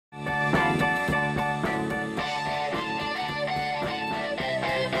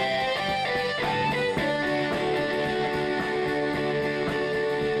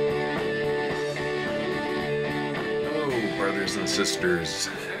brothers and sisters,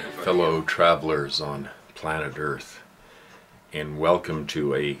 fellow travelers on planet Earth, and welcome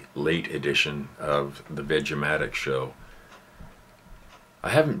to a late edition of the Vegematic Show.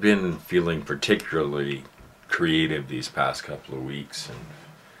 I haven't been feeling particularly creative these past couple of weeks, and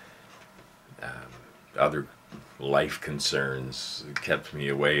other life concerns kept me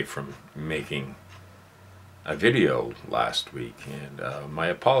away from making a video last week, and my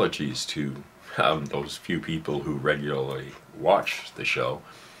apologies to those few people who regularly watch the show,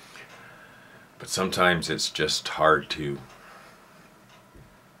 but sometimes it's just hard to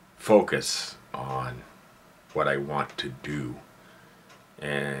focus on what I want to do,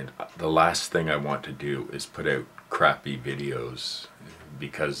 and the last thing I want to do is put out crappy videos,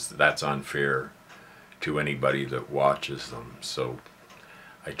 because that's unfair to anybody that watches them. So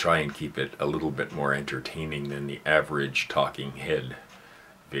I try and keep it a little bit more entertaining than the average talking head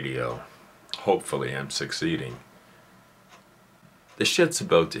video. Hopefully I'm succeeding. The shit's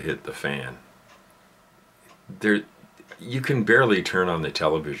about to hit the fan. You can barely turn on the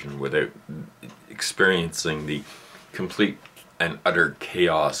television without experiencing the complete and utter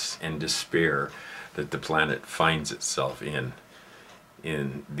chaos and despair that the planet finds itself in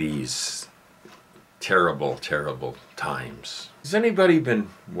these terrible, terrible times. Has anybody been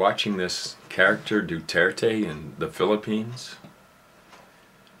watching this character Duterte in the Philippines?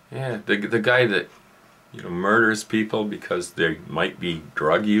 Yeah, the guy that, you know, murders people because they might be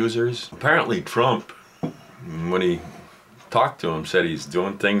drug users. Apparently Trump, when he talked to him, said he's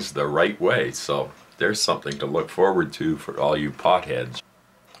doing things the right way, so there's something to look forward to for all you potheads.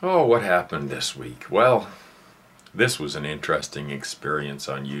 Oh, what happened this week? Well, this was an interesting experience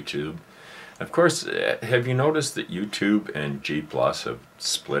on YouTube. Of course, have you noticed that YouTube and G+ have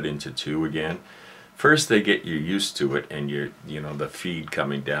split into two again? First they get you used to it and you know, the feed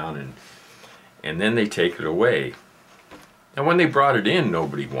coming down, and then they take it away. And when they brought it in,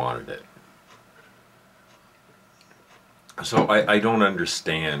 nobody wanted it. So I don't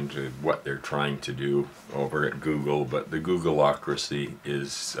understand what they're trying to do over at Google, but the Googleocracy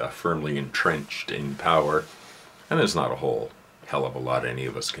is firmly entrenched in power, and there's not a whole hell of a lot any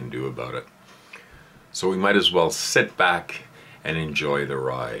of us can do about it. So we might as well sit back and enjoy the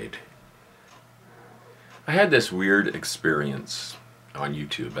ride. I had this weird experience on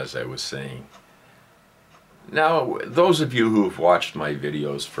YouTube, as I was saying. Now, those of you who have watched my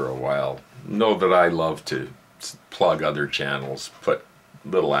videos for a while know that I love to plug other channels, put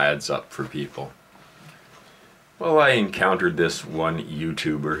little ads up for people. Well, I encountered this one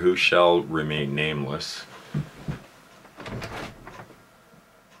YouTuber who shall remain nameless.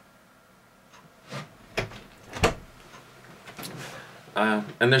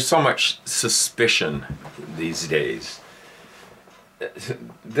 And there's so much suspicion these days.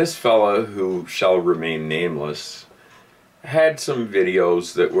 This fellow, who shall remain nameless, had some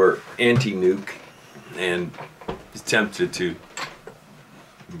videos that were anti-nuke and attempted to,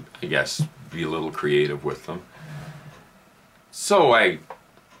 I guess, be a little creative with them. So I,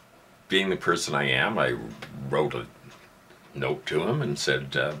 being the person I am, I wrote a note to him and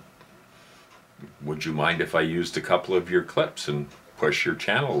said, would you mind if I used a couple of your clips and push your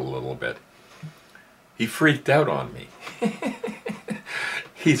channel a little bit? He freaked out on me.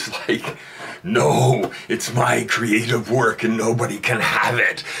 He's like, no, it's my creative work and nobody can have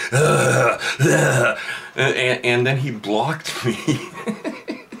it. And then he blocked me.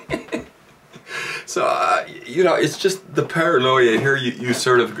 So, you know, it's just the paranoia here. You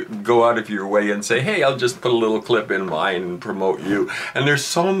sort of go out of your way and say, hey, I'll just put a little clip in mine and promote you. And there's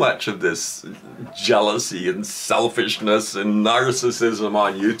so much of this jealousy and selfishness and narcissism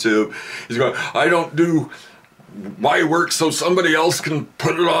on YouTube. He's going, I don't do my work so somebody else can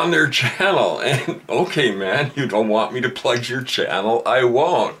put it on their channel. And okay, man, you don't want me to plug your channel, I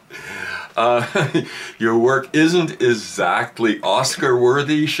won't. Your work isn't exactly Oscar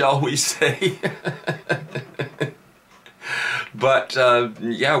worthy, shall we say. But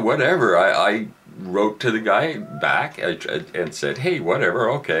yeah, whatever. I wrote to the guy back and said, hey, whatever,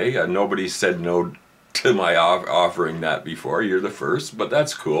 okay. Nobody said no to my offering that before. You're the first, but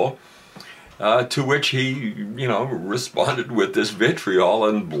that's cool. To which he, you know, responded with this vitriol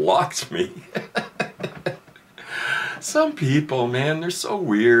and blocked me. Some people, man, they're so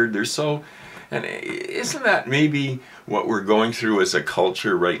weird. They're so, and isn't that maybe what we're going through as a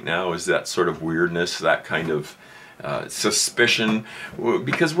culture right now, is that sort of weirdness, that kind of suspicion,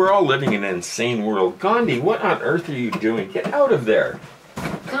 because we're all living in an insane world. Gandhi, what on earth are you doing? Get out of there.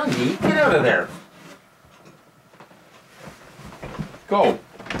 Gandhi, get out of there. Go.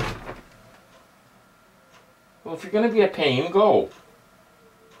 Well, if you're going to be a pain, go.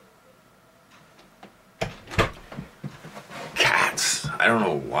 I don't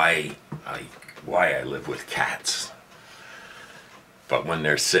know why I live with cats. But when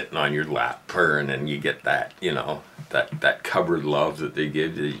they're sitting on your lap purring and you get that, you know, that covered love that they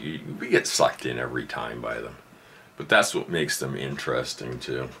give you, we get sucked in every time by them. But that's what makes them interesting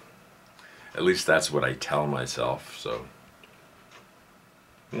too. At least that's what I tell myself, so.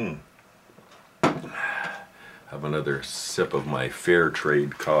 Have another sip of my fair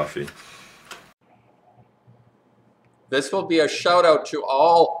trade coffee. This will be a shout out to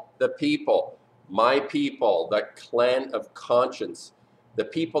all the people, my people, the clan of conscience, the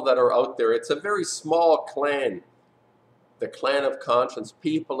people that are out there. It's a very small clan, the clan of conscience,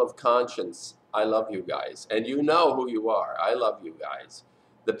 people of conscience. I love you guys, and you know who you are. I love you guys.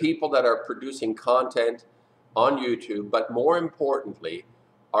 The people that are producing content on YouTube, but more importantly,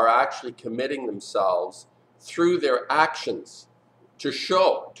 are actually committing themselves through their actions to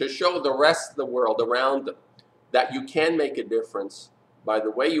show the rest of the world around them that you can make a difference by the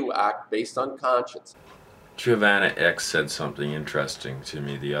way you act based on conscience. Giovanna X said something interesting to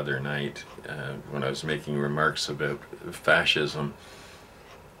me the other night when I was making remarks about fascism,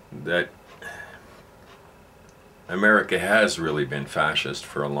 that America has really been fascist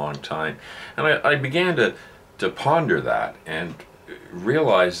for a long time. And I began to ponder that and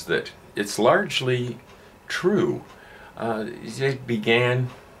realize that it's largely true. It began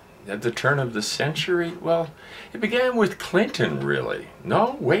at the turn of the century. Well, it began with Clinton, really.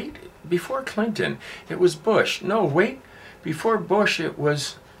 No, wait, before Clinton, it was Bush. No, wait, before Bush, it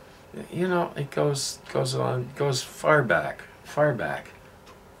was, you know, it goes far back, far back.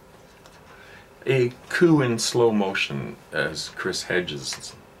 A coup in slow motion, as Chris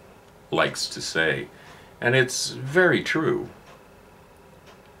Hedges likes to say, and it's very true.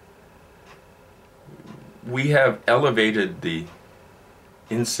 We have elevated the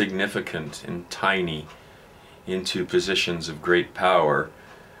insignificant and tiny into positions of great power,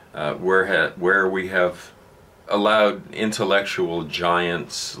 where we have allowed intellectual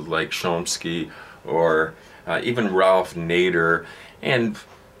giants like Chomsky or even Ralph Nader and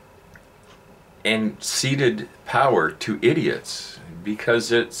ceded power to idiots,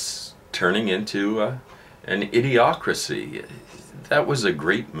 because it's turning into an idiocracy. That was a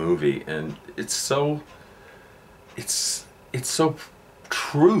great movie, and it's so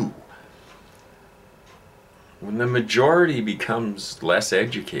true. When the majority becomes less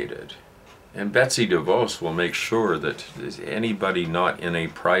educated, and Betsy DeVos will make sure that anybody not in a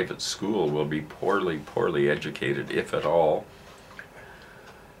private school will be poorly educated, if at all,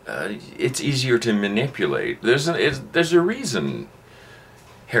 it's easier to manipulate. There's a reason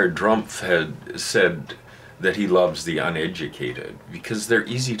Herr Drumpf had said that he loves the uneducated, because they're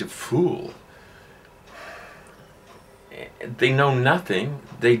easy to fool. They know nothing.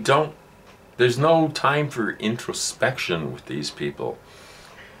 There's no time for introspection with these people.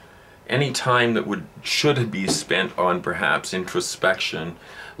 Any time that should be spent on perhaps introspection,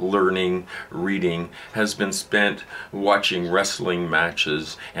 learning, reading, has been spent watching wrestling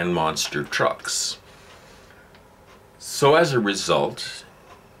matches and monster trucks. So as a result,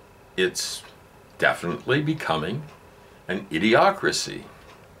 it's definitely becoming an idiocracy.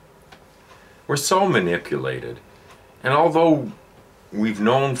 We're so manipulated. And although we've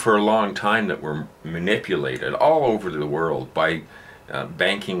known for a long time that we're manipulated all over the world by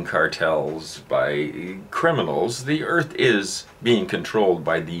banking cartels, by criminals, the earth is being controlled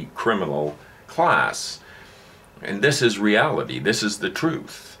by the criminal class. And this is reality. This is the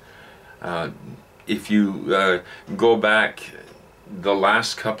truth. If you go back the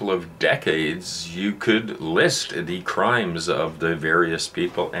last couple of decades, you could list the crimes of the various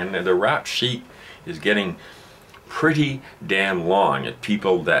people, and the rap sheet is getting pretty damn long at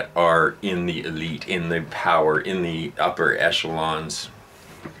people that are in the elite, in the power, in the upper echelons.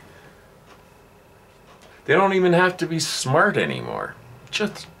 They don't even have to be smart anymore.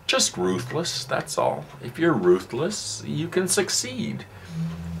 Just ruthless, that's all. If you're ruthless, you can succeed.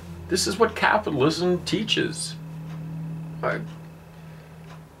 This is what capitalism teaches.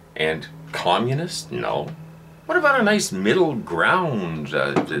 And communist? No. What about a nice middle ground,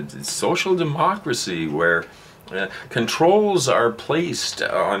 social democracy, where controls are placed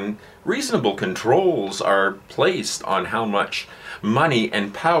on, reasonable controls are placed on how much money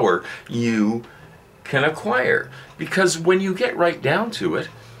and power you can acquire? Because when you get right down to it,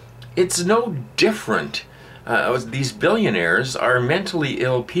 it's no different. These billionaires are mentally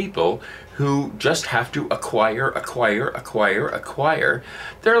ill people who just have to acquire.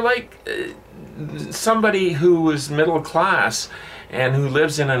 They're like somebody who is middle class and who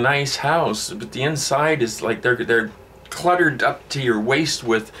lives in a nice house, but the inside is like they're cluttered up to your waist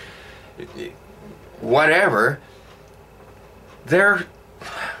with whatever, They're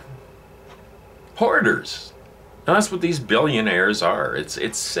hoarders. And that's what these billionaires are.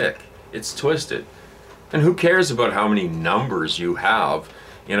 It's sick. It's twisted. And who cares about how many numbers you have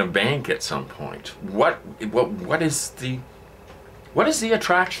in a bank at some point? What is the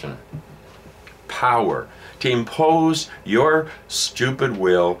attraction? Power. To impose your stupid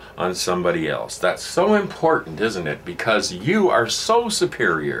will on somebody else. That's so important, isn't it? Because you are so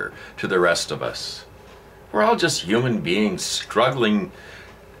superior to the rest of us. We're all just human beings struggling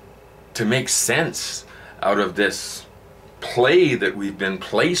to make sense out of this play that we've been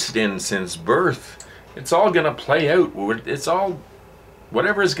placed in since birth. It's all going to play out. It's all,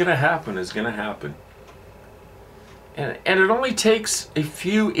 whatever is going to happen is going to happen. And it only takes a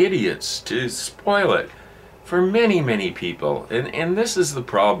few idiots to spoil it for many, many people. And this is the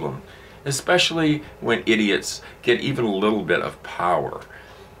problem, especially when idiots get even a little bit of power.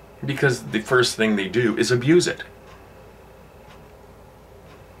 Because the first thing they do is abuse it.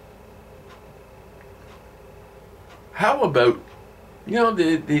 How about, you know,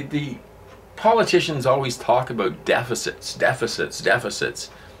 the politicians always talk about deficits.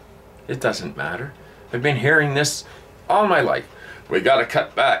 It doesn't matter. I've been hearing this all my life. We got to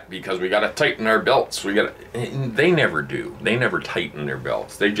cut back because we got to tighten our belts. They never do. They never tighten their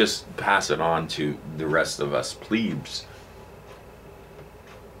belts. They just pass it on to the rest of us plebes.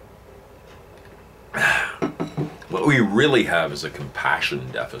 What we really have is a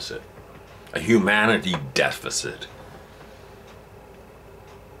compassion deficit, a humanity deficit.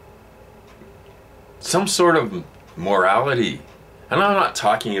 Some sort of morality. And I'm not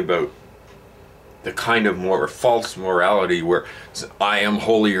talking about the kind of more false morality where I am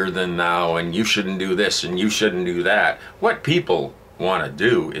holier than thou and you shouldn't do this and you shouldn't do that. What people want to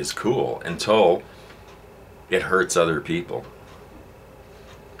do is cool until it hurts other people.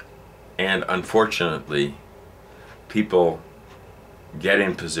 And unfortunately, people get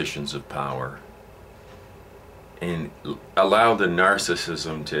in positions of power and allow the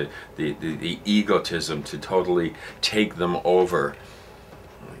narcissism to, the egotism to totally take them over.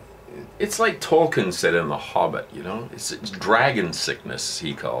 It's like Tolkien said in The Hobbit, you know, it's dragon sickness,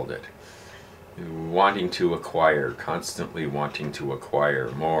 he called it. Wanting to acquire, constantly wanting to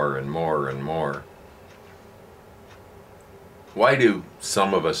acquire more and more and more. Why do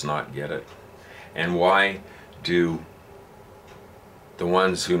some of us not get it? And why do the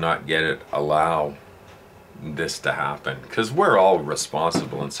ones who not get it allow this to happen? Because we're all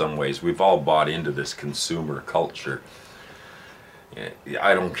responsible in some ways. We've all bought into this consumer culture.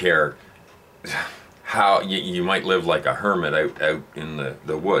 I don't care how you might live like a hermit out in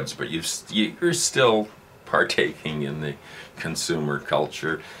the woods, but you're still partaking in the consumer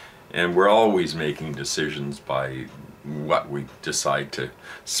culture, and we're always making decisions by what we decide to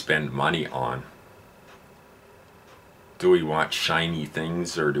spend money on. Do we want shiny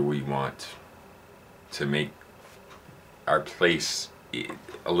things, or do we want to make our place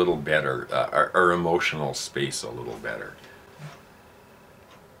a little better, our emotional space a little better?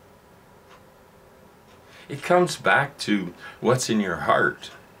 It comes back to what's in your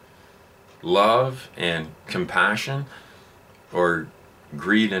heart. Love and compassion, or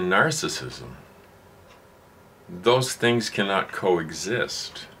greed and narcissism. Those things cannot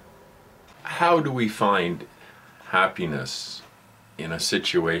coexist. How do we find happiness in a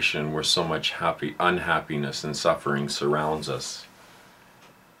situation where so much unhappiness and suffering surrounds us?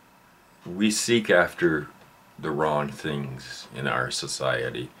 We seek after the wrong things in our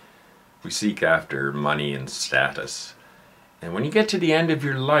society. We seek after money and status. And when you get to the end of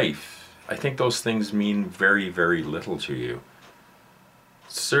your life, I think those things mean very, very little to you.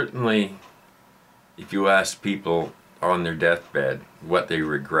 Certainly, if you ask people on their deathbed what they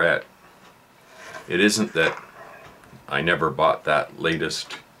regret, it isn't that I never bought that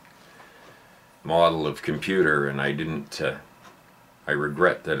latest model of computer and I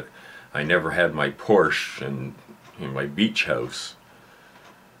regret that I never had my Porsche and my beach house.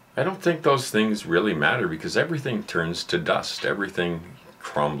 I don't think those things really matter, because everything turns to dust. Everything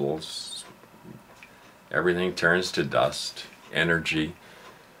crumbles. Everything turns to dust. Energy.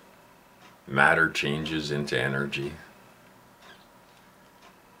 Matter changes into energy.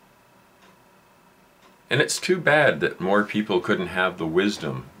 And it's too bad that more people couldn't have the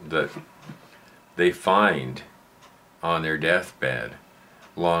wisdom that they find on their deathbed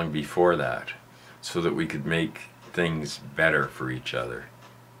long before that, so that we could make things better for each other.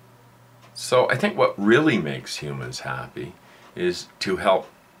 So I think what really makes humans happy is to help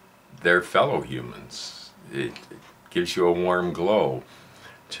their fellow humans. It gives you a warm glow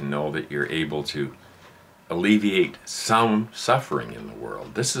to know that you're able to alleviate some suffering in the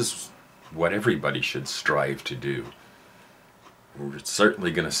world. This is what everybody should strive to do. We're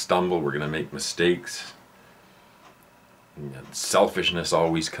certainly going to stumble. We're going to make mistakes. Selfishness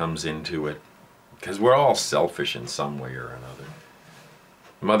always comes into it, because we're all selfish in some way or another.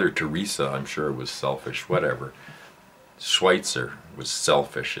 Mother Teresa, I'm sure, was selfish, whatever. Schweitzer was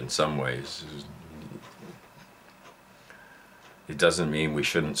selfish in some ways. It doesn't mean we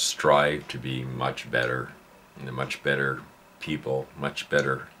shouldn't strive to be much better, much better people, much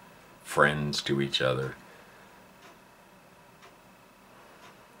better friends to each other.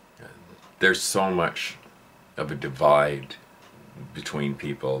 There's so much of a divide between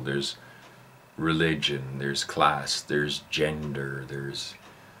people. There's religion, there's class, there's gender, there's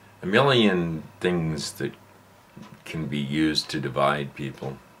a million things that can be used to divide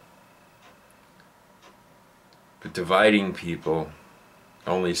people. But dividing people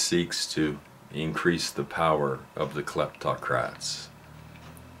only seeks to increase the power of the kleptocrats,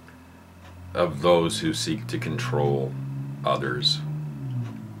 of those who seek to control others.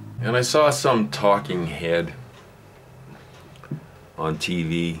 And I saw some talking head on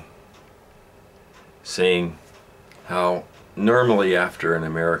TV saying how normally after an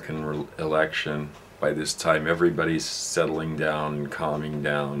American election, by this time everybody's settling down and calming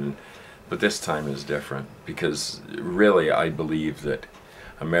down, but this time is different, because really I believe that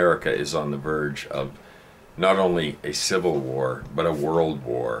America is on the verge of not only a civil war, but a world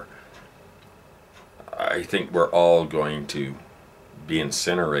war. I think we're all going to be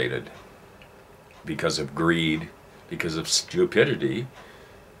incinerated because of greed, because of stupidity,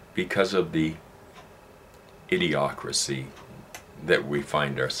 because of the idiocracy that we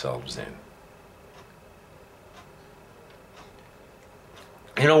find ourselves in.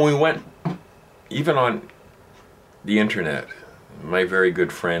 You know, we went, even on the internet, my very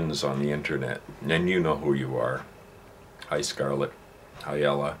good friends on the internet, and you know who you are. Hi Scarlett, hi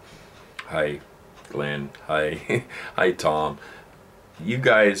Ella, hi Glenn, hi, hi Tom. You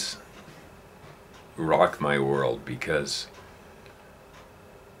guys rock my world, because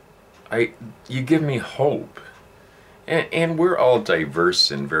you give me hope. And we're all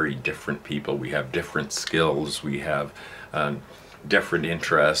diverse and very different people. We have different skills, we have different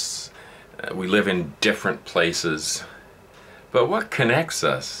interests, we live in different places. But what connects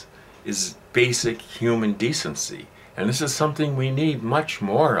us is basic human decency. And this is something we need much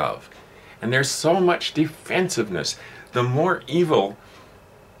more of. And there's so much defensiveness. The more evil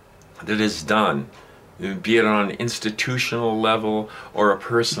that is done, be it on an institutional level or a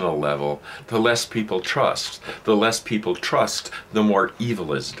personal level, the less people trust. The less people trust, the more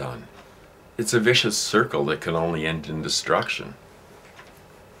evil is done. It's a vicious circle that can only end in destruction.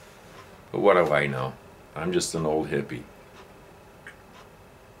 But what do I know? I'm just an old hippie.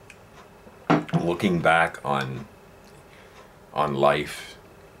 Looking back on life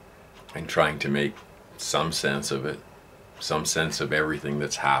and trying to make some sense of it, some sense of everything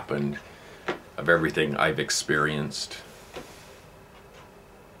that's happened, of everything I've experienced.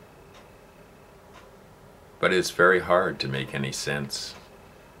 But it's very hard to make any sense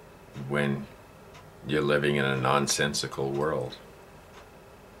when you're living in a nonsensical world,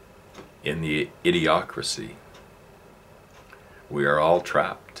 in the idiocracy. We are all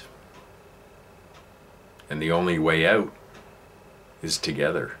trapped. And the only way out is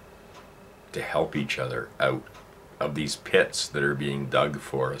together, to help each other out of these pits that are being dug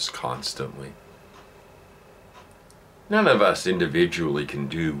for us constantly. None of us individually can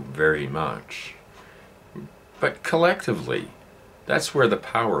do very much, but collectively, that's where the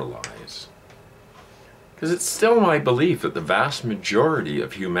power lies. Because it's still my belief that the vast majority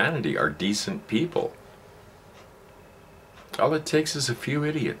of humanity are decent people. All it takes is a few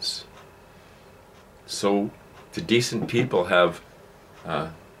idiots. So the decent people have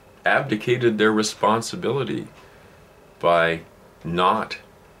abdicated their responsibility by not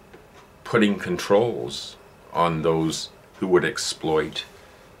putting controls on those who would exploit,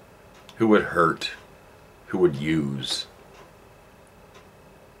 who would hurt, who would use.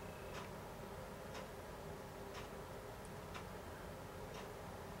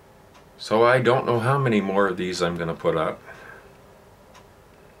 So I don't know how many more of these I'm going to put up.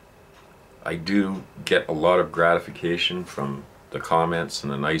 I do get a lot of gratification from the comments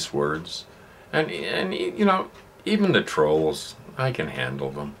and the nice words, and you know, even the trolls, I can handle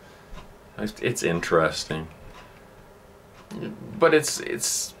them. It's interesting, but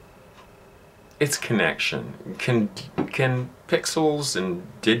it's connection. Can pixels and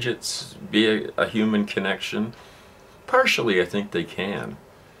digits be a human connection? Partially, I think they can.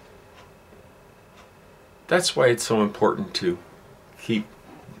 That's why it's so important to keep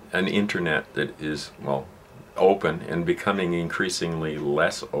an internet that is, well, open and becoming increasingly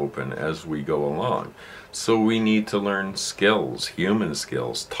less open as we go along. So we need to learn skills, human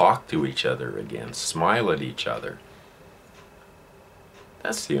skills, talk to each other again, smile at each other.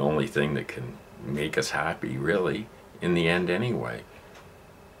 That's the only thing that can make us happy, really, in the end anyway.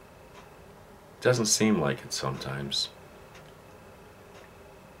 Doesn't seem like it sometimes,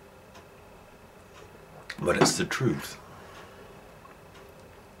 but it's the truth.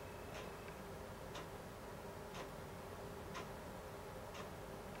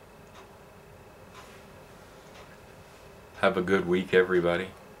 Have a good week, everybody.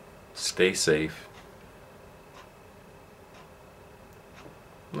 Stay safe.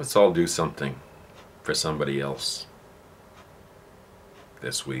 Let's all do something for somebody else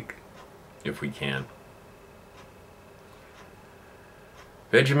this week, if we can.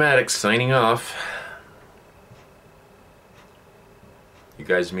 Vegematics signing off. You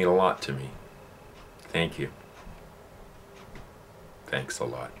guys mean a lot to me. Thank you. Thanks a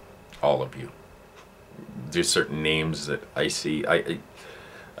lot. All of you. There's certain names that I see. I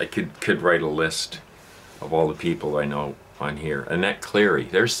could write a list of all the people I know on here. Annette Cleary,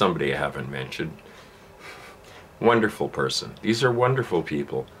 there's somebody I haven't mentioned. Wonderful person. These are wonderful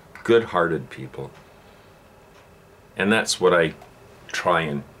people, good-hearted people. And that's what I try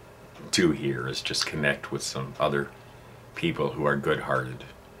and do here, is just connect with some other people who are good-hearted.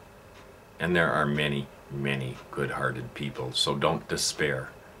 And there are many, many good-hearted people, so don't despair.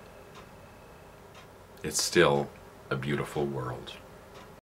 It's still a beautiful world.